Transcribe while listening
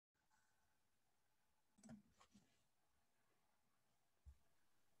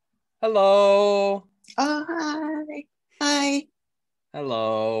Hello. Hi. Hi.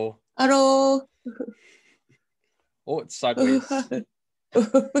 Hello. Hello. Oh, it's sideways.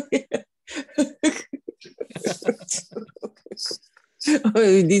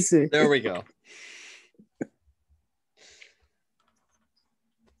 This way. There we go.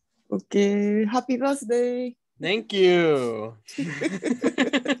 Okay. Happy birthday. Thank you.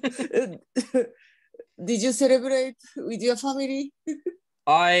 Did you celebrate with your family?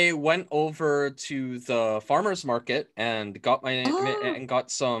 I went over to the farmer's market and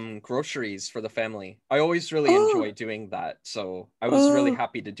got some groceries for the family. I always really enjoy doing that, so I was really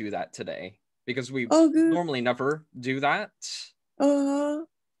happy to do that today because we normally never do that. So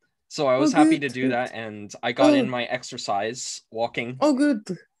I was happy to do that, and I got in my exercise walking. Oh,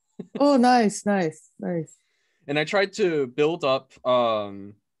 good. Oh, nice. And I tried to build up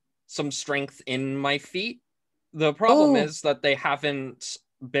some strength in my feet. The problem is that they haven't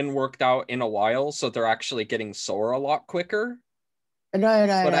been worked out in a while, so they're actually getting sore a lot quicker. Right.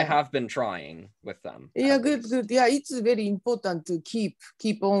 But I have been trying with them. Yeah, good. Yeah, it's very important to keep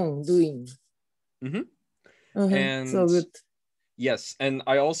on doing. And so good. Yes, and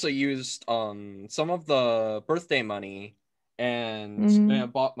I also used some of the birthday money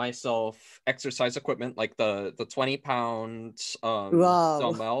and bought myself exercise equipment like the 20-pound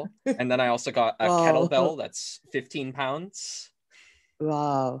dumbbell, and then I also got a kettlebell that's 15 pounds.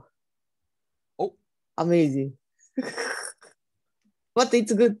 Wow. Oh, amazing. But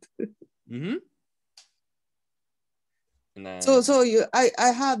it's good. And then... So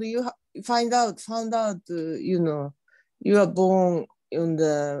I heard you found out you are born on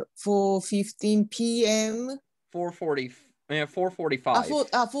the 4:15 p.m. 4:45.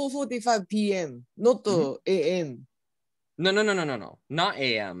 4:45 p.m. Not a.m. No, not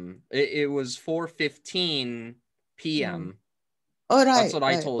a.m. It was 4:15 p.m. All right. That's what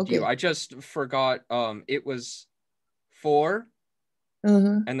I told you. I just forgot. It was 4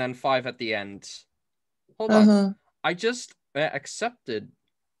 and then 5 at the end. Hold on. I just accepted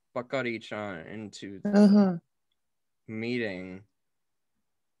Bakary-chan into the meeting.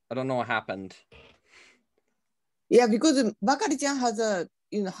 I don't know what happened. Yeah, because Bakary-chan has a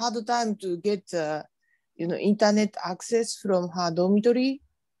hard time to get internet access from her dormitory.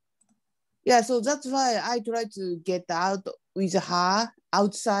 Yeah, so that's why I try to get out with her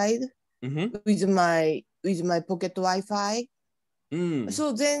outside with my pocket Wi-Fi.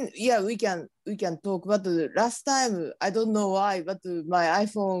 So then, yeah, we can talk. But last time, I don't know why, but my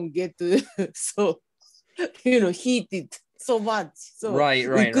iPhone get so heated so much. So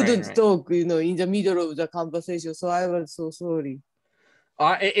we couldn't talk, in the middle of the conversation. So I was so sorry.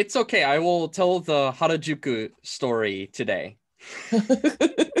 It's okay. I will tell the Harajuku story today.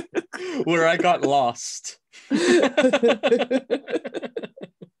 Where I got lost.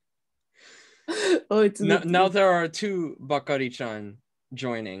 Now there are 2 Bakary-chan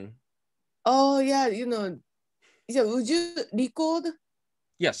joining. Oh yeah, would you record?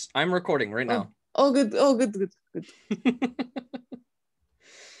 Yes, I'm recording right now. Oh good.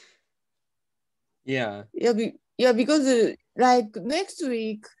 Yeah, because like next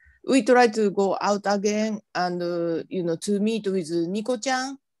week we try to go out again and to meet with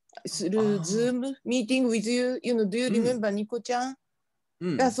Nico-chan through Zoom meeting with you. Do you remember Nico-chan?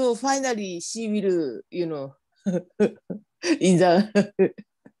 Yeah, so finally she will, in the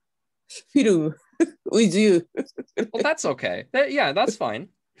film with you. Well, that's okay. Yeah, that's fine.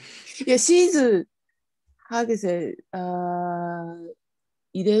 Yeah, she's how can I say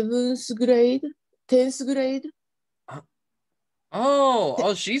 11th grade, 10th grade.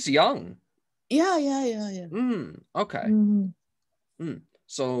 Oh, she's young. Yeah. Okay.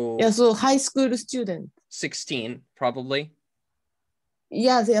 So yeah, so high school student. 16 probably.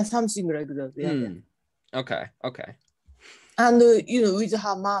 Yeah, something like that. Yeah. Okay. And with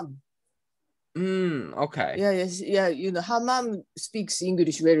her mom. Okay. Yeah. Her mom speaks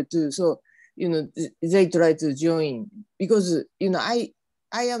English well too. So they try to join because I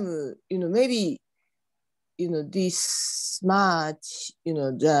am maybe this March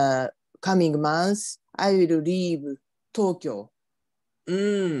the coming month I will leave Tokyo.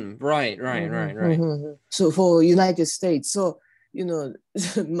 Right. So for United States, so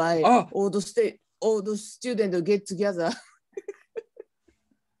my old student will get together.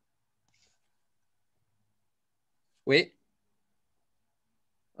 Wait.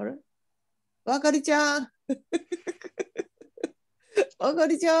 Bakary-chan.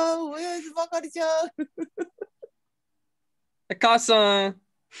 Bakary-chan, where is Bakary-chan? Akasa.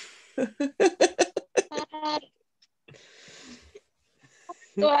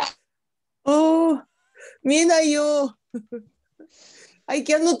 Oh, 見えないよ。I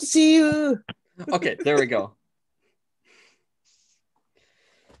cannot see you. Okay, there we go.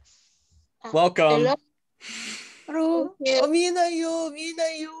 Welcome. Hello. 見えないよ。見え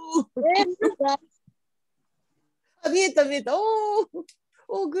ないよ。見えた見えた。おー、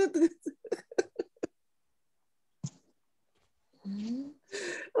グッドグッ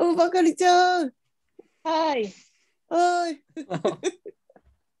ド。お、ばかりちゃん。はい。はい。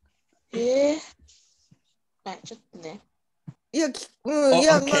ちょっとね。いや、い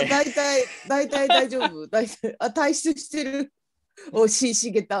や、まあ、大体大丈夫。大体、退出してる。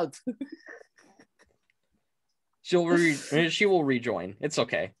she get out. She will rejoin. It's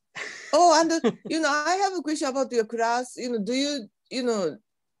okay. Oh, and I have a question about your class. Do you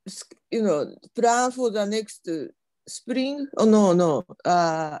plan for the next spring? Oh no.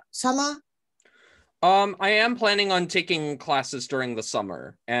 Summer? I am planning on taking classes during the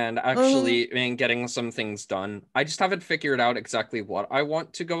summer and actually getting some things done. I just haven't figured out exactly what I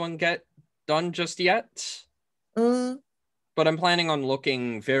want to go and get done just yet. But I'm planning on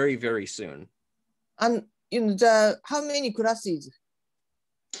looking very, very soon. And how many classes?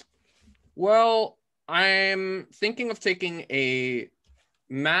 Well, I'm thinking of taking a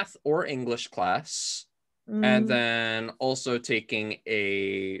math or English class, and then also taking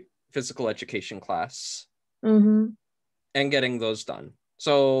a physical education class, and getting those done.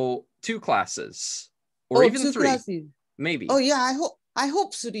 So 2 classes, or even 2 3 classes. Maybe. Oh yeah, I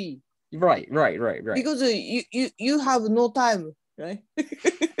hope 3. Right. Because you have no time, right?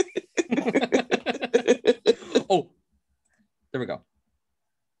 Oh, there we go.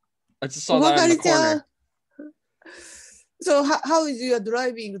 I just saw that in the corner. So how is your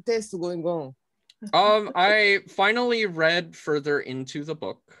driving test going on? I finally read further into the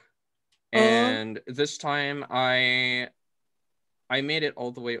book, and this time I made it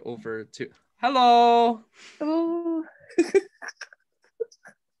all the way over to. Hello. Oh.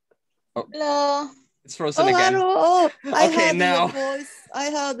 Hello. It's frozen again. Hello. I Okay, heard now. your voice.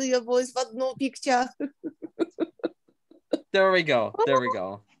 I heard your voice, but no picture. There we go.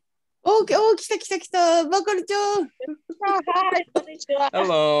 Oh, 来た。ばかりちゃん。はい、こんにちは。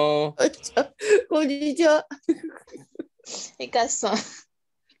Hello. こんにちは。いかさん。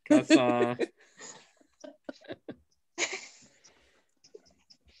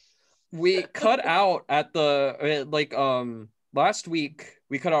We cut out at the last week.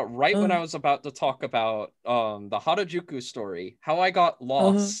 We cut out right when I was about to talk about the Harajuku story, how I got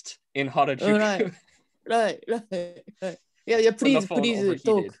lost in Harajuku. Right. Yeah, please talk.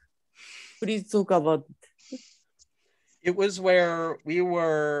 Please talk about it. It was where we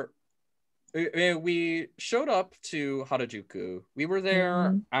showed up to Harajuku. We were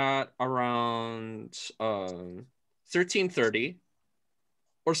there at around 13:30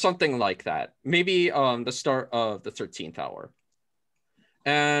 or something like that. Maybe the start of the 13th hour.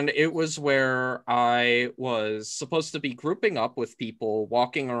 And it was where I was supposed to be grouping up with people,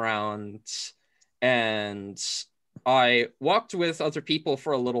 walking around, and I walked with other people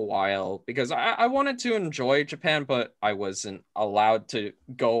for a little while because I wanted to enjoy Japan, but I wasn't allowed to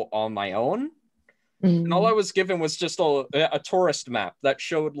go on my own. And all I was given was just a tourist map that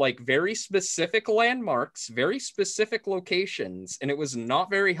showed like very specific landmarks, very specific locations, and it was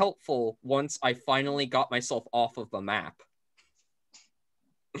not very helpful once I finally got myself off of the map.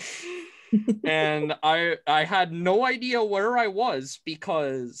 And I had no idea where I was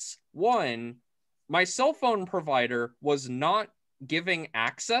because, one, my cell phone provider was not giving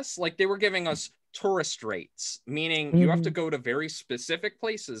access. Like, they were giving us tourist rates, meaning you have to go to very specific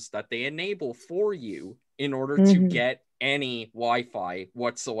places that they enable for you in order to get any Wi-Fi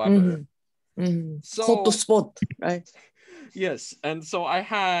whatsoever. So, hot spot, right? Yes, and so I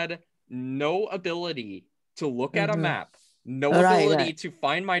had no ability to look at a map, no ability to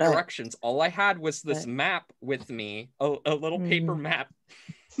find my directions. All I had was this map with me, a little paper map.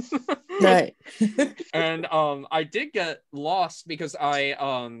 Right. And I did get lost because I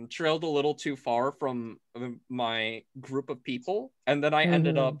trailed a little too far from my group of people, and then I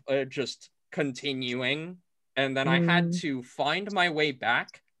ended up just continuing, and then I had to find my way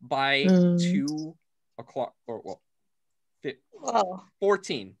back by 2 o'clock, or well,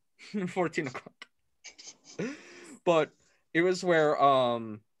 14 o'clock. But it was where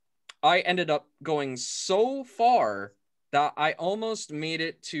I ended up going so far that I almost made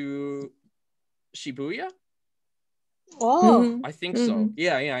it to Shibuya. Oh, I think so.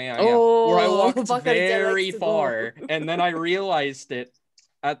 Yeah. Where I walked very far, and then I realized it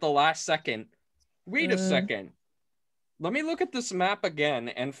at the last second. Wait a second. Let me look at this map again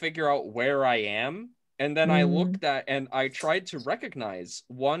and figure out where I am. And then I looked at and I tried to recognize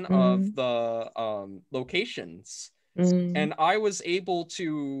one of the locations. And I was able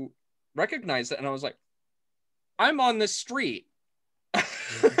to recognize it, and I was like, I'm on the street.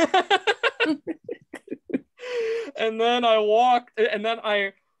 And then I walked, and then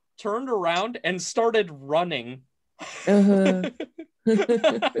I turned around and started running. Yeah,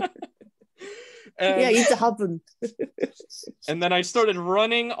 it happened. And then I started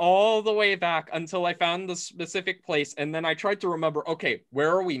running all the way back until I found the specific place. And then I tried to remember, okay,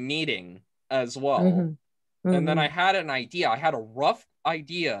 where are we meeting as well? And then I had an idea. I had a rough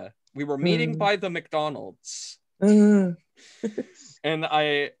idea. We were meeting by the McDonald's. And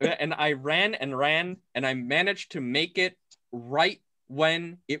I ran and ran, and I managed to make it right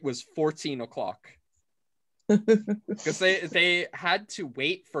when it was 14 o'clock. Because they had to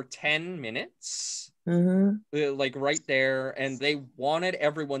wait for 10 minutes, like right there, and they wanted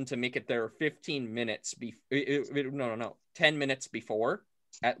everyone to make it there 15 minutes 10 minutes before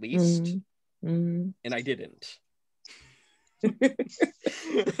at least. And I didn't.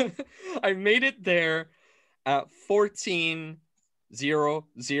 I made it there at 14:00.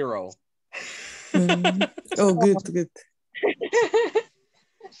 Oh, good.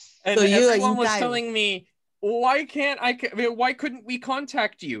 And so everyone was telling me, why couldn't we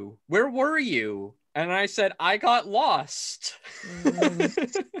contact you? Where were you? And I said, I got lost.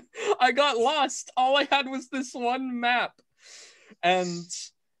 I got lost. All I had was this one map. And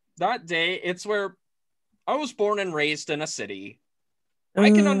that day, it's where I was born and raised in a city.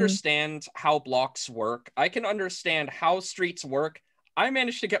 I can understand how blocks work. I can understand how streets work. I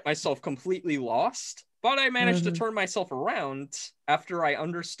managed to get myself completely lost, but I managed to turn myself around after I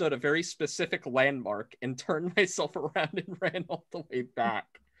understood a very specific landmark and turned myself around and ran all the way back.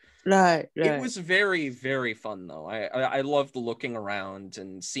 Right. It was very, very fun though. I loved looking around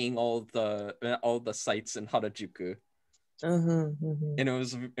and seeing all the sights in Harajuku. And it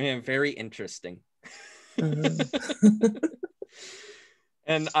was very interesting.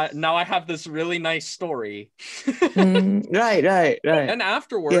 And now I have this really nice story. Right. And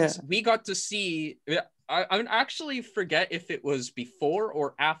afterwards, we got to see, I actually forget if it was before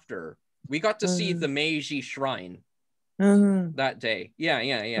or after, we got to see the Meiji Shrine that day. Yeah.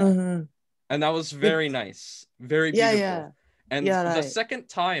 And that was very nice. Very beautiful. And the second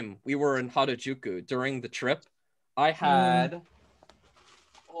time we were in Harajuku during the trip, I had,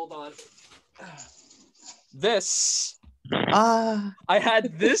 hold on, this. I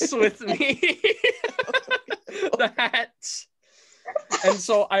had this with me, the hat, and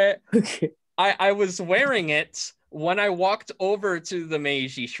so I was wearing it when I walked over to the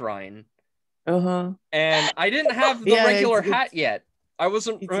Meiji Shrine, and I didn't have the regular hat yet. I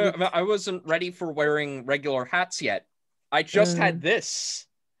wasn't ready for wearing regular hats yet. I just had this,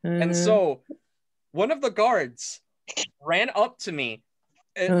 and so one of the guards ran up to me,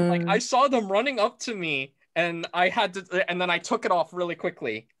 and like I saw them running up to me. And I had to, and then I took it off really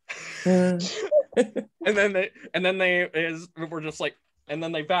quickly. and then they were just like, and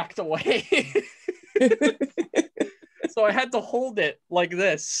then they backed away. So I had to hold it like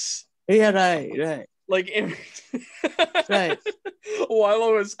this. Yeah, right. Like, right. While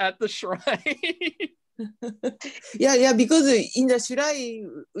I was at the shrine. Yeah, because in the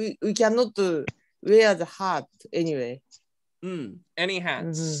shrine, we cannot wear the hat anyway. Any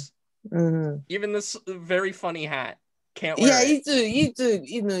hats. Even this very funny hat can't wear it. It's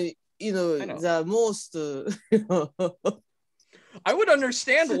the most I would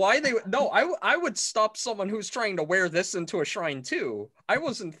understand why they would. No, I would stop someone who's trying to wear this into a shrine too. I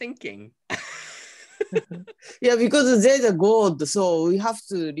wasn't thinking. Yeah, because there's a god, so we have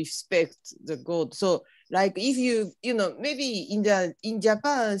to respect the god. So like if you maybe in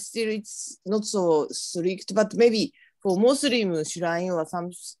Japan still it's not so strict, but maybe for Muslim shrine or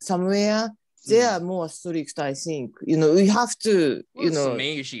somewhere, they are more strict, I think. We have to,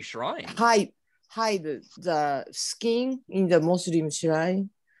 Meiji Shrine. hide the skin in the Muslim shrine.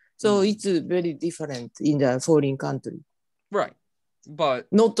 So it's very different in the foreign country. Right. But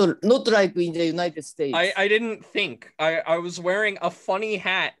not like in the United States. I didn't think. I was wearing a funny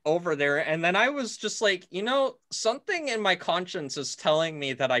hat over there, and then I was just like, something in my conscience is telling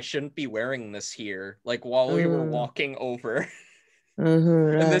me that I shouldn't be wearing this here, like while we were walking over.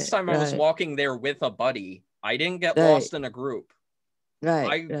 And this time I was walking there with a buddy. I didn't get lost in a group.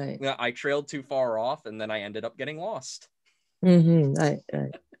 I trailed too far off, and then I ended up getting lost. Right.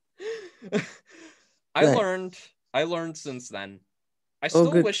 I learned since then. I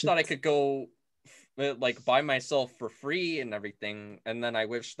still wish that I could go like by myself for free and everything, and then I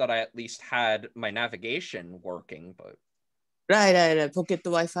wish that I at least had my navigation working, but right. Pocket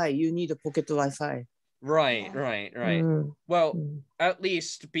Wi-Fi. You need a pocket Wi-Fi. Right. Well, at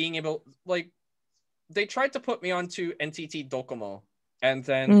least being able, like, they tried to put me onto NTT Docomo, and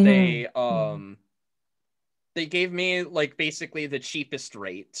then they gave me like basically the cheapest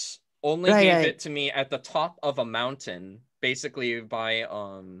rates. Only gave it to me at the top of a mountain, basically by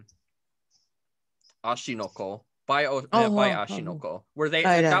Ashinoko. By Ashinoko, where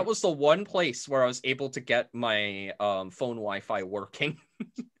that was the one place where I was able to get my phone Wi-Fi working.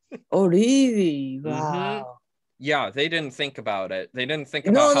 Oh, really? Wow. Yeah, they didn't think about it. They didn't think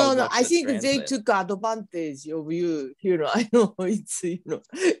about how much I think they took advantage of you. You know, I know it's, you know,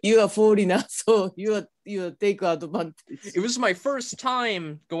 you are foreigner, so you take advantage. It was my first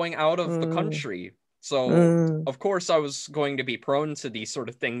time going out of the country. So, of course, I was going to be prone to these sort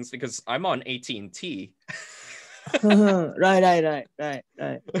of things because I'm on AT&T. Right.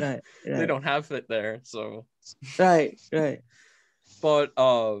 They don't have it there, so. Right. But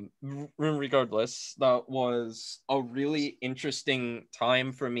regardless, that was a really interesting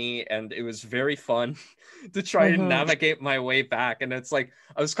time for me, and it was very fun to try and navigate my way back. And it's like,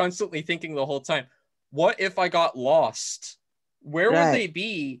 I was constantly thinking the whole time, what if I got lost? Where would they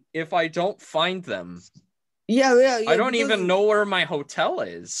be if I don't find them? Yeah. I don't even know where my hotel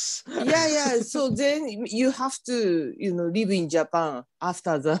is. Yeah. So then you have to, you know, live in Japan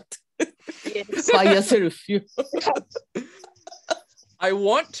after that. By yourself. I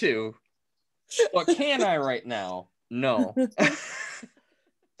want to, but can I right now? No.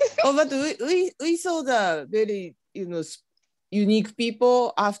 Oh, but we saw the very, you know, unique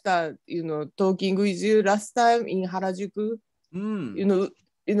people after, you know, talking with you last time in Harajuku. You know,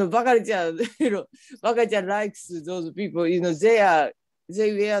 Bakary-chan, you know, Bakary-chan likes those people. You know, they have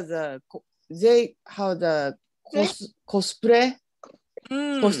the cosplay,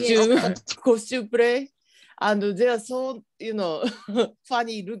 costume play. And they are so, you know,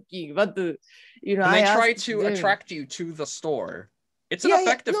 funny looking, but, you know, and they try to attract you to the store. It's an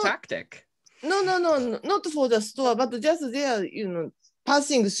effective tactic. No, not for the store, but just they are, you know,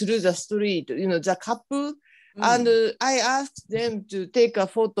 passing through the street, you know, the couple. And I asked them to take a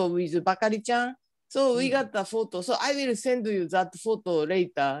photo with Bakary-chan. So we got the photo. So I will send you that photo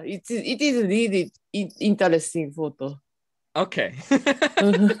later. It is really interesting photo. Okay.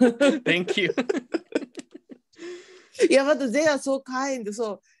 Thank you. Yeah, but they are so kind.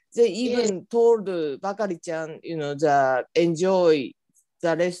 So they even told Bakary-chan, you know, enjoy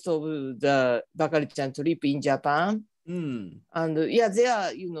the rest of the Bakary-chan trip in Japan. And they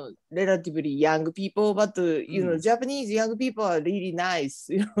are, you know, relatively young people, but, you know, Japanese young people are really nice.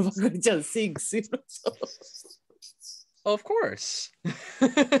 You know, Bakary-chan thinks, you know, so. Of course.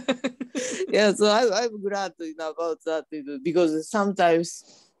 Yeah, so I'm glad, you know, about that, you know, because sometimes,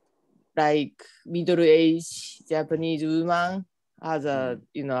 like middle-aged Japanese woman has a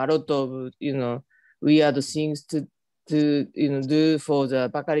lot of, you know, weird things to you know, do for the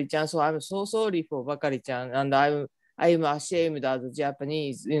Bakary-chan. So I'm so sorry for Bakary-chan, and I'm ashamed as a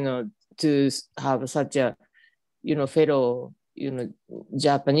Japanese, you know, to have such a, you know, fellow, you know,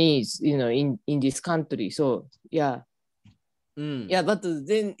 Japanese, you know, in this country. So yeah. Yeah, but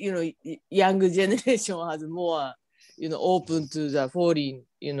then, you know, younger generation has more, you know, open to the foreign,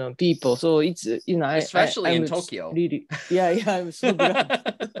 you know, people. So it's, you know, especially in Tokyo. Really, I'm so glad.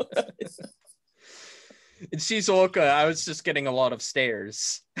 In Shizuoka, I was just getting a lot of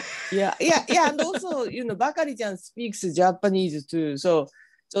stares. Yeah, and also, you know, Bakary-chan speaks Japanese too. So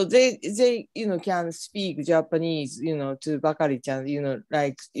they you know, can speak Japanese, you know, to Bakary-chan, you know,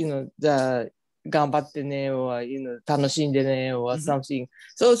 like, you know, the 頑張ってね or, you know, 楽しんでね or something.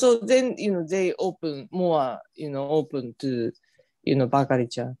 So then, you know, they open to, you know,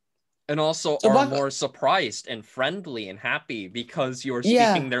 Bakary-chan. And also are more surprised and friendly and happy because you're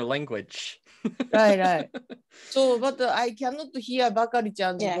speaking their language. Right. So, but I cannot hear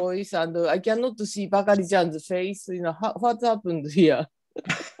Bakary-chan's voice, and I cannot see Bakary-chan's face. You know, what happened here?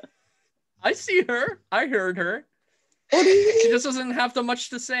 I see her. I heard her. Oh, really? She just doesn't have that much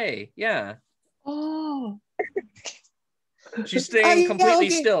to say. Yeah. Oh. She's staying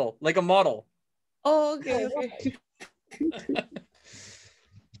completely still, like a model. Oh, okay.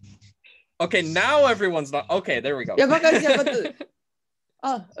 Okay, now everyone's not. Okay, there we go. Yeah, Bakary-chan, but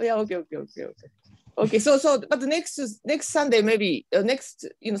okay. Okay, so but next Sunday, maybe next,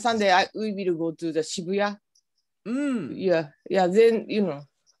 you know, Sunday we will go to the Shibuya. Yeah, then, you know.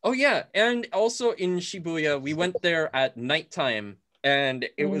 Oh yeah, and also in Shibuya, we went there at nighttime, and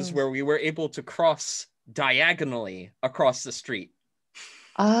it was where we were able to cross diagonally across the street.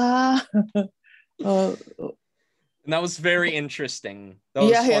 And that was very interesting. That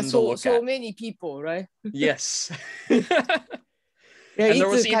was fun to look at. So many people, right? Yes. And there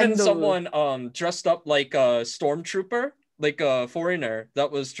was even someone dressed up like a stormtrooper, like a foreigner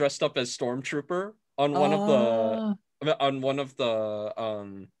that was dressed up as stormtrooper on one of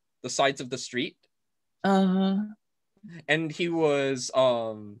the sides of the street. And he was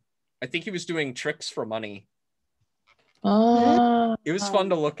I think he was doing tricks for money. It was fun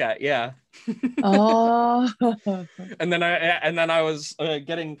to look at, yeah. And then I was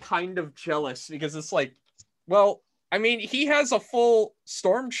getting kind of jealous because it's like, well, I mean, he has a full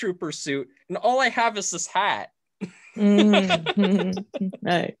stormtrooper suit, and all I have is this hat.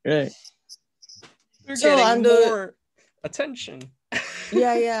 Right. You're getting more attention.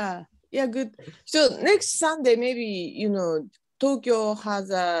 Yeah, good. So next Sunday, maybe, Tokyo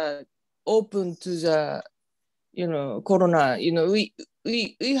has open to the, corona.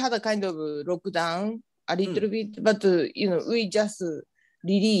 We had a kind of lockdown a little bit, but, we just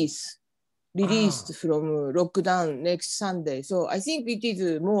released from lockdown next Sunday. So I think it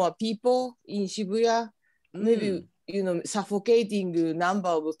is more people in Shibuya, maybe, suffocating number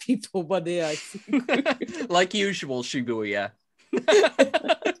of people over there, I think. Like usual, Shibuya.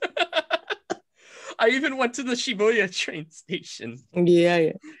 I even went to the Shibuya train station.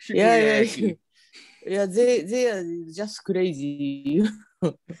 Yeah. Yeah, they are just crazy.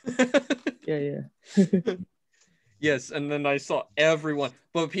 Yeah. Yes, and then I saw everyone,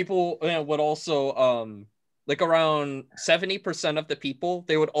 but people would also like around 70% of the people,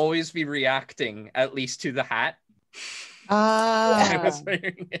 they would always be reacting at least to the hat. I was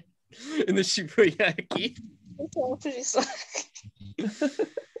wearing it in the Shibuya Eki.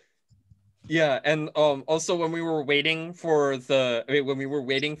 Yeah, and also when we were waiting for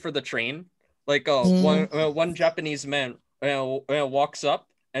the train, like one Japanese man walks up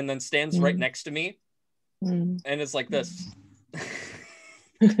and then stands right next to me, and it's like this,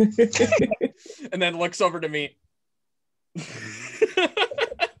 and then looks over to me.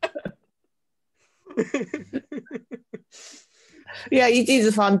 Yeah, it is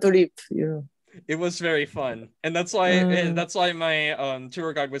a fun trip, It was very fun, and that's why my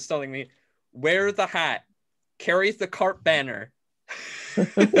tour guide was telling me, wear the hat, carry the cart banner.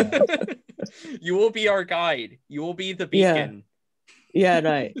 You will be our guide. You will be the beacon. Yeah,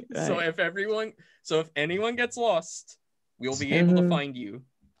 right. So if anyone gets lost, we'll be able to find you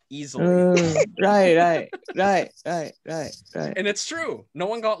easily. Right. And it's true. No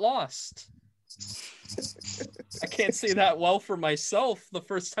one got lost. I can't say that well for myself the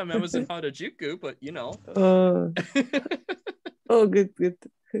first time I was in Harajuku, but Oh, good.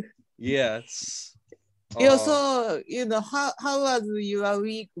 Yes. So, how was your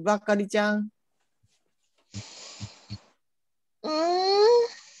week, Bakary-chan?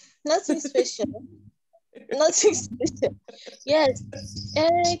 Nothing special. Yes.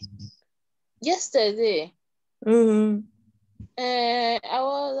 Yesterday, I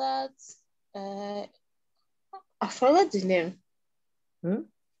was at I forgot the name.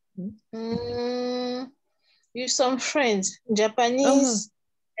 With some friends, Japanese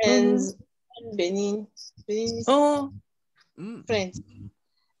and Benin friends.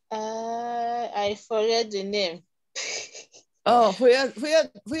 I forget the name.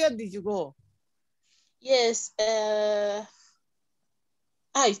 Where did you go? Yes.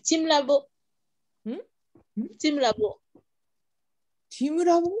 Team Labo. Team Labo. Team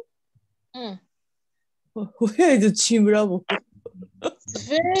Labo? Where is the Team Labo?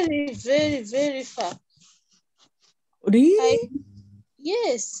 Very, very, very far. Really?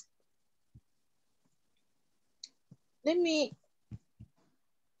 Yes. Let me.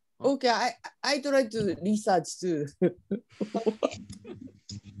 Okay, I try to research too.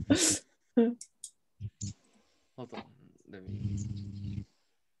 Hold on. Let me.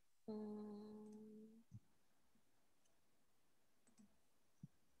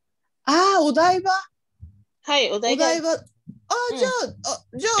 Odaiba? はい、お台場。じゃあ、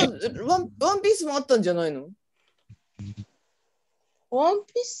ワンピースもあったんじゃないの？ワン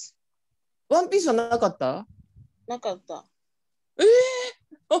ピース？ワンピースはなかった？なかった。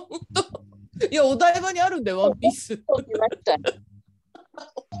本当？いや、お台場にあるんだよ、ワンピース。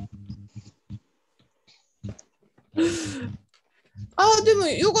でも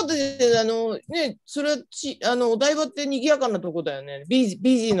よかったですね。それはお台場って賑やかなとこだよね。ビジ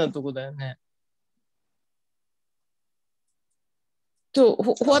ーなとこだよね。So,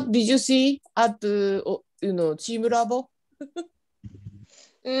 what did you see at Team Labo?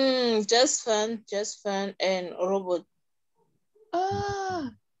 Just fun and robot. Yeah.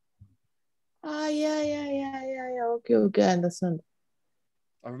 Okay, I understand.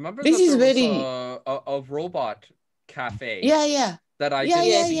 I remember this that is there very was a robot cafe. Yeah. That I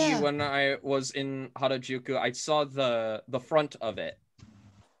didn't see when I was in Harajuku. I saw the front of it.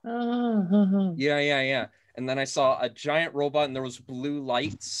 Yeah. And then I saw a giant robot and there was blue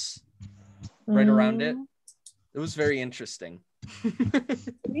lights. right around it. It was very interesting.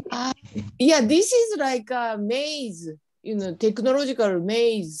 Yeah, this is like a maze, technological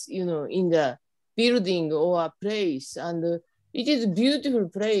maze, in the building or a place, and it is a beautiful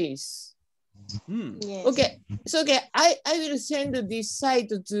place. Yes. Okay, so I will send this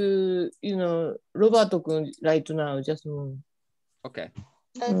site to Roberto kun right now. Just a moment. Okay.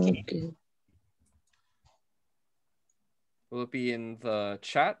 Okay. Will it be in the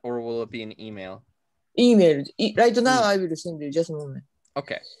chat or will it be an email? Email. Right now, I will send you. Just a moment.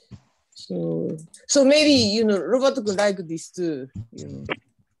 Okay. So maybe Roberto could like this too.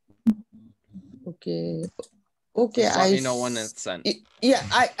 Okay. Okay. Just let me know when it's sent. Yeah,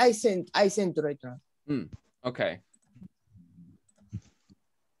 I sent right now. Okay.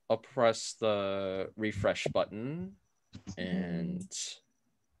 I'll press the refresh button and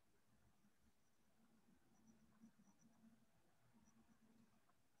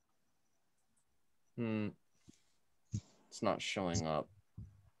it's not showing up.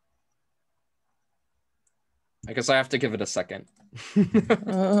 I guess I have to give it a second.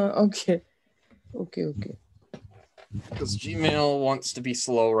 Okay. Because Gmail wants to be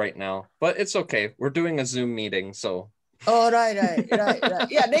slow right now, but it's okay. We're doing a Zoom meeting, so. Oh, right.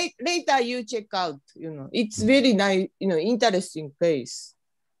 Yeah, later you check out, it's very nice, interesting place.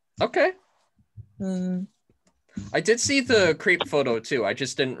 Okay. I did see the creep photo too. I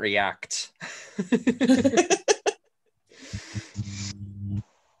just didn't react.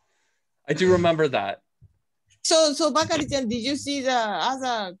 I do remember that. So Bakary-chan, did you see the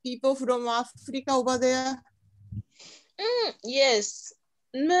other people from Africa over there? Yes.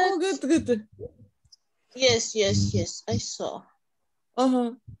 Oh, good. Yes, I saw.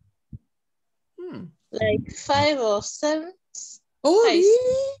 Like 5 or 7. Oh,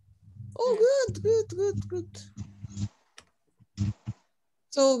 really? Oh, good.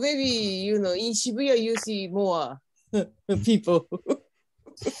 So maybe, in Shibuya you see more people.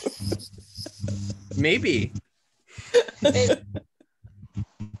 Maybe.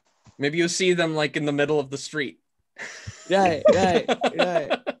 Maybe you see them like in the middle of the street. Right.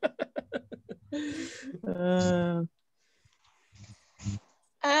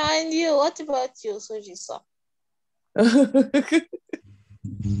 And you, what about you, Suji-san?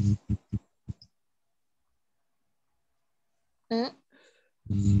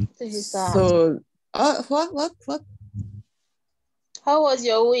 Suji-san. So, what? How was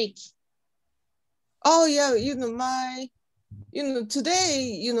your week? Oh yeah,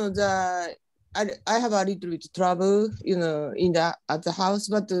 today, I have a little bit trouble, at the house,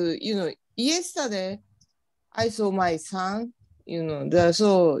 but yesterday I saw my son,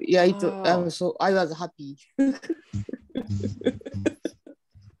 so yeah, I was happy.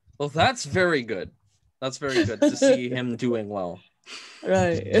 Well, that's very good. That's very good to see him doing well.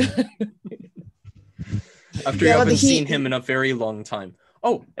 Right. After you haven't seen him in a very long time.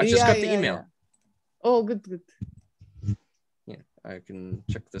 Oh, I just got the email. Yeah. Oh, good. Yeah, I can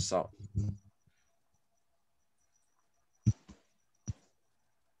check this out.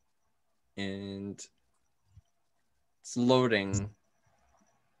 And it's loading.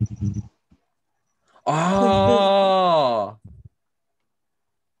 Oh,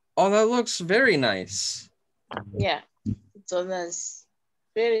 that looks very nice. Yeah, it's so nice.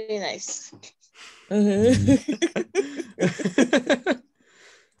 Very nice.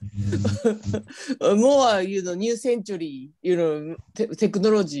 More, new century,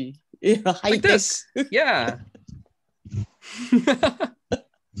 technology. Like this. Yeah.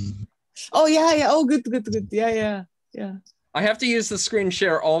 Oh, yeah. Oh, good. Yeah. I have to use the screen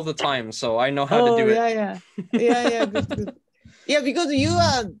share all the time, so I know how to do it. Yeah, good. Yeah, because you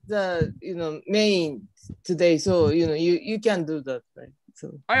are the, main today, so, you can do that, right?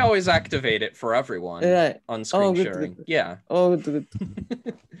 So I always activate it for everyone on screen sharing. Good. Yeah. Oh, good.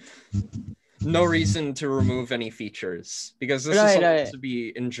 No reason to remove any features because this is supposed to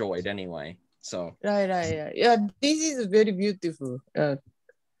be enjoyed anyway. So right. Yeah, this is very beautiful.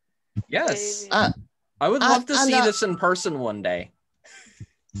 Yes. I would love to see this in person one day.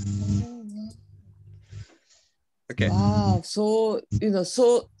 Okay. Wow, so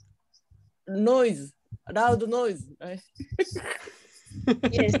so loud noise, right?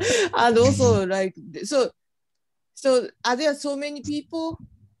 Yes. And also like so are there so many people?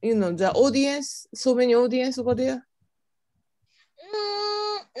 The audience, so many audience over there?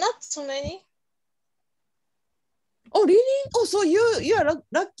 Not so many. Oh, really? Oh, so you are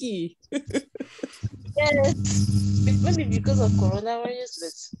lucky. Yes. Maybe because of coronavirus,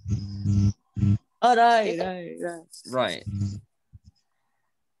 but All right.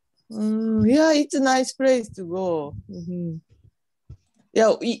 Yeah, it's a nice place to go.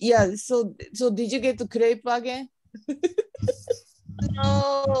 Yeah. So did you get the crepe again?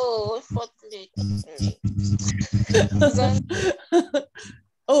 No, unfortunately.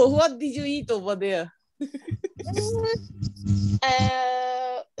 Oh, what did you eat over there?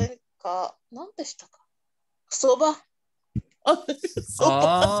 何でしたか？そば。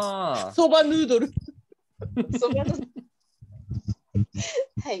そばヌードル。そばの。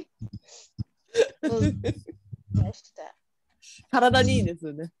はい。体にいいです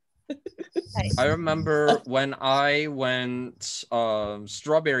よね。I remember when I went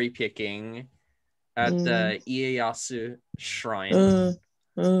strawberry picking at the Ieyasu shrine.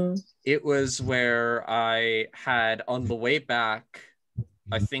 It was where I had on the way back,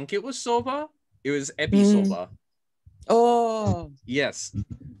 I think it was soba. It was ebi soba. Oh. Yes.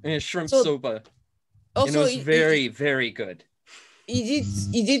 And shrimp soba. And it was very, very good. Is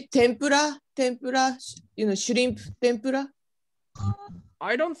it tempura? Tempura? Shrimp tempura?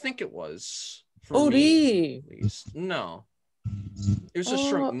 I don't think it was. Oh, me, really? at least. No. It was just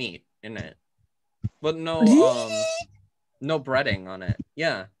shrimp meat in it. But no, really? No breading on it.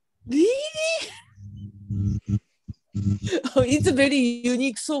 Yeah. Really? Oh, it's a very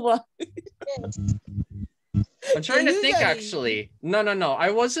unique soba. I'm trying to think, actually. No. I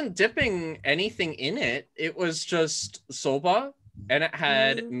wasn't dipping anything in it. It was just soba, and it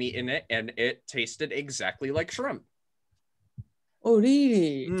had meat in it, and it tasted exactly like shrimp. Oh,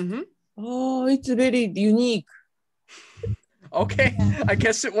 really? Mm-hmm. Oh, it's very unique. Okay, I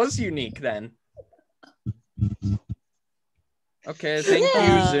guess it was unique then. Okay, thank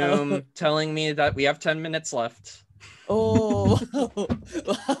you, Zoom, telling me that we have 10 minutes left. Oh, wow.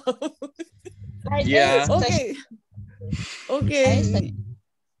 Yeah. Okay.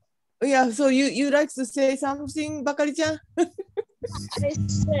 Yeah, so you like to say something, Bakary-chan?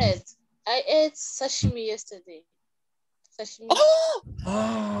 I ate sashimi yesterday. Sashimi.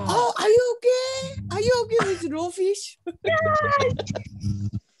 Oh, are you okay? Are you okay with raw fish?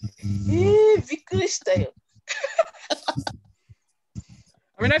 びっくりしたよ。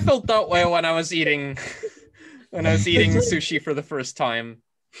I mean, I felt that way when I was eating sushi for the first time.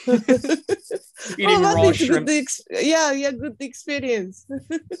 Eating raw shrimp. Good experience.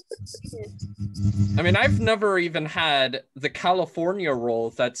 I mean, I've never even had the California roll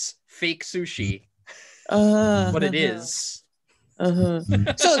that's fake sushi. But it is.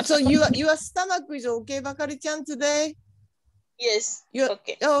 So your stomach is okay, Bakary-chan, today? Yes.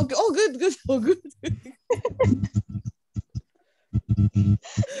 Okay. Oh, good. Oh, good.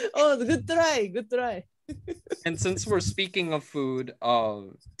 Oh, good try. And since we're speaking of food,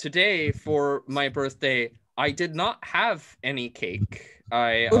 today for my birthday, I did not have any cake.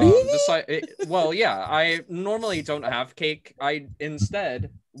 I decided. Well, yeah, I normally don't have cake. I instead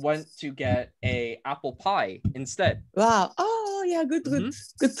went to get a apple pie instead. Wow. Oh, yeah, good.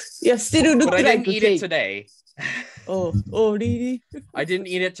 Yeah, still look but I like didn't eat cake. it today. Oh, really? I didn't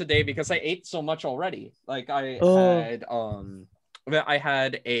eat it today because I ate so much already. Like I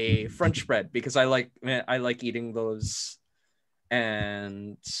had a French bread because I like eating those.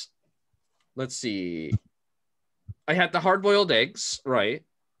 And let's see. I had the hard-boiled eggs, right?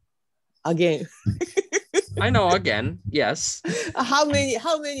 Again. I know, again. Yes. How many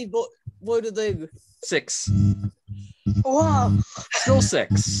boiled eggs? 6. Wow. Still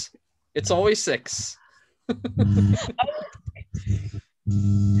 6. It's always 6.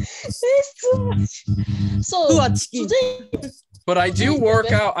 So today, but I did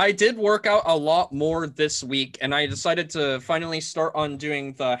work out a lot more this week, and I decided to finally start on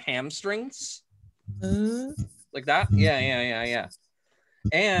doing the hamstrings. Like that? Yeah.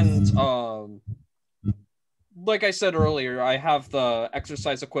 And like I said earlier, I have the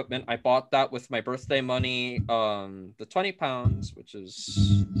exercise equipment. I bought that with my birthday money. The 20 pounds, which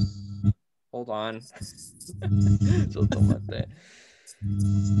is, hold on. ちょっと待って。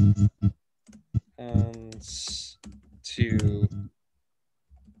And 2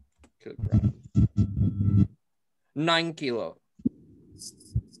 kilogram. 9 kilo.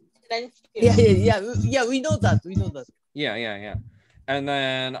 Yeah. We know that. Yeah. And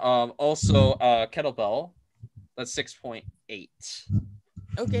then also kettlebell. That's 6.8.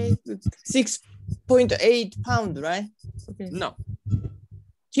 Okay, 6.8 pound, right? Okay. No.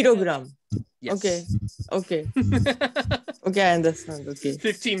 Kilogram. Yes. Okay. Okay, I understand. Okay.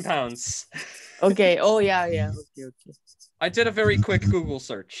 15 pounds. Okay. Oh yeah. Okay. I did a very quick Google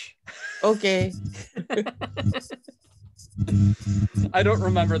search. Okay. I don't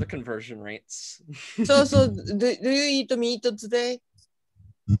remember the conversion rates. So do you eat meat today?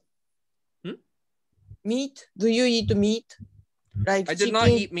 Meat? Do you eat meat? Like I did not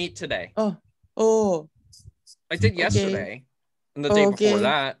eat meat today. Oh. I did yesterday. And the day before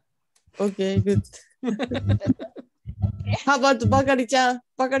that. Okay, good. How about Bakary-chan?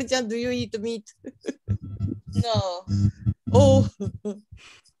 Bakary-chan, do you eat meat? No. Oh.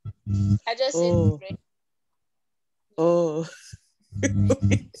 I just eat bread. Oh.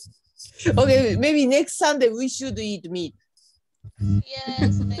 Okay, maybe next Sunday we should eat meat.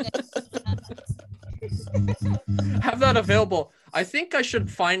 Yes. Have that available. I think I should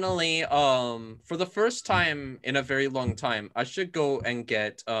finally, for the first time in a very long time, I should go and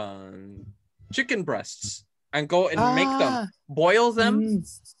get chicken breasts and go and make them, boil them,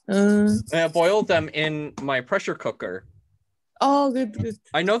 boil them in my pressure cooker. Oh, good.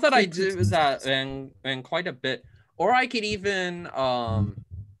 I know that I do that and quite a bit. Or I could even, I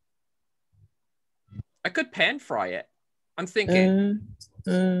could pan fry it. I'm thinking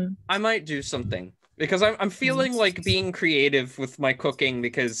I might do something because I'm feeling like being creative with my cooking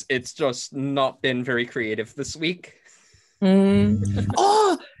because it's just not been very creative this week.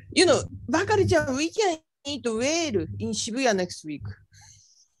 Oh, Bakary-chan, we can eat whale in Shibuya next week.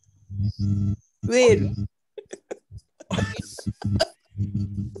 Whale.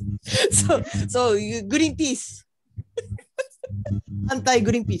 So Greenpeace.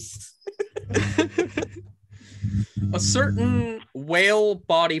 Anti-Greenpeace. A certain whale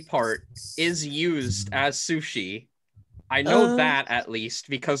body part is used as sushi. I know that at least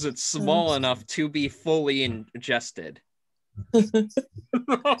because it's small enough to be fully ingested.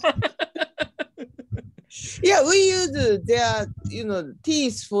 Yeah, we use their,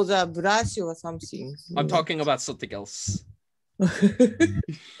 teeth for the brush or something. I'm talking about something else.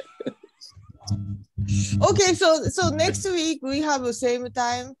 Okay, so next week we have the same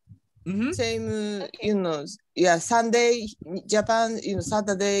time. Same, Sunday Japan,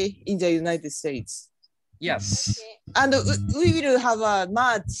 Saturday in the United States. Yes. And we will have a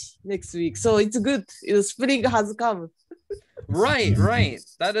March next week, so it's good. Spring has come. Right.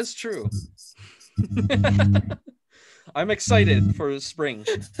 That is true. I'm excited for spring.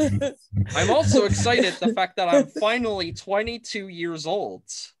 I'm also excited the fact that I'm finally 22 years old.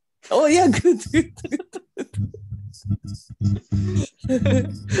 Oh yeah, good. Good.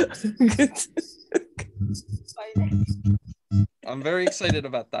 I'm very excited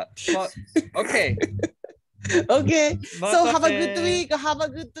about that. But okay. Okay. So have a good week. Have a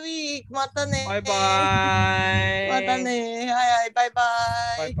good week. またね。Bye bye. またね。はいはい。バイバ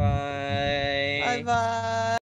イ。Bye bye.バイバイ。